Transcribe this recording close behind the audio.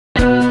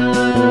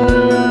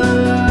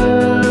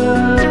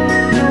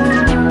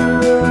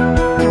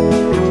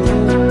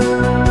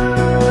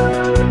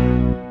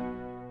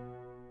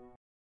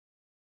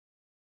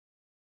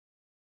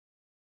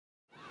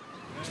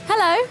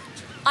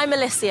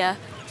Alicia.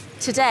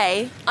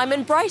 Today, I'm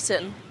in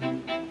Brighton.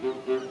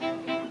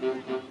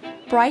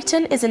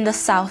 Brighton is in the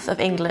south of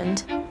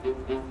England.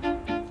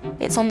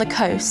 It's on the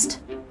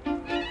coast.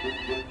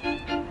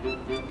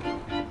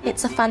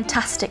 It's a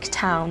fantastic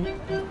town.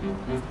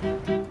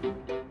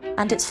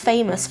 And it's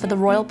famous for the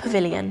Royal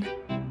Pavilion,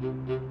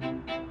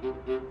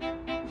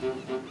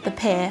 the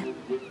pier,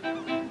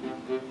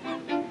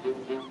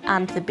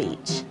 and the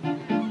beach.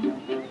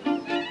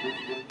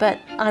 But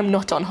I'm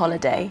not on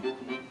holiday.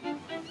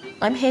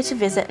 I'm here to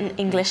visit an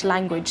English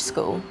language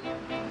school.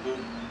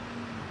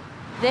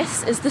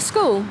 This is the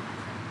school.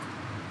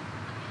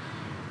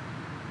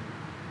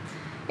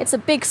 It's a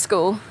big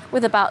school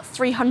with about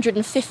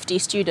 350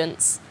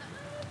 students.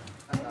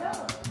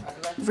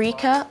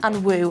 Rika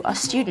and Woo are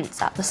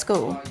students at the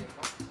school.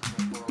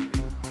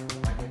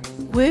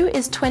 Woo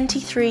is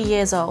 23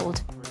 years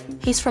old.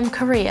 He's from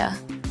Korea.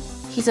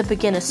 He's a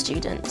beginner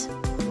student.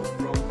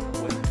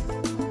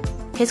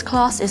 His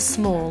class is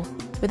small,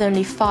 with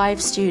only 5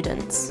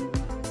 students.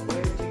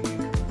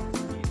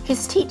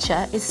 His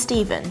teacher is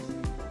Stephen.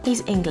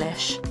 He's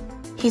English.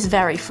 He's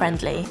very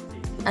friendly,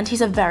 and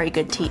he's a very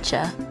good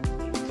teacher.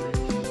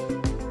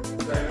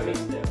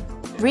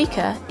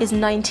 Rika is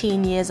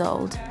 19 years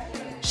old.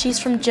 She's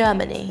from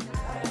Germany.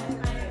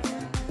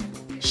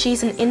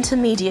 She's an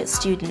intermediate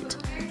student,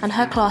 and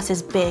her class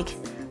is big,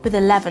 with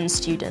 11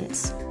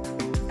 students.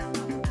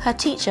 Her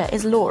teacher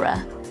is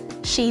Laura.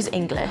 She's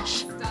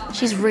English.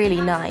 She's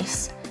really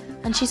nice,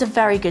 and she's a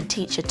very good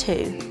teacher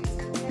too.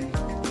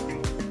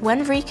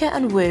 When Rika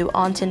and Woo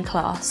aren't in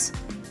class,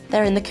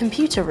 they're in the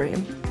computer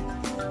room.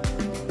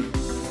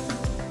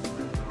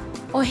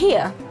 Or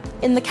here,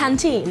 in the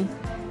canteen.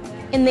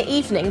 In the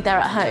evening, they're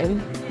at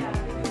home.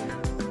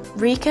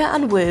 Rika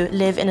and Woo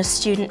live in a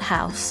student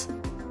house.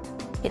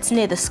 It's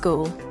near the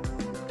school.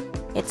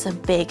 It's a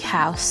big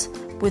house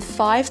with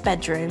 5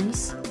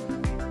 bedrooms,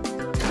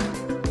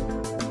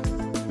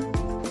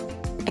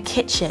 a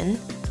kitchen,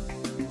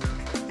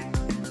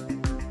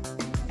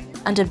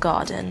 and a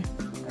garden.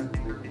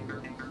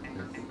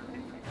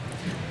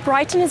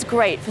 Brighton is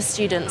great for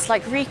students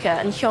like Rika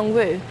and Hyung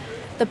Woo.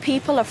 The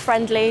people are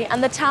friendly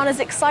and the town is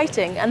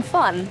exciting and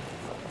fun.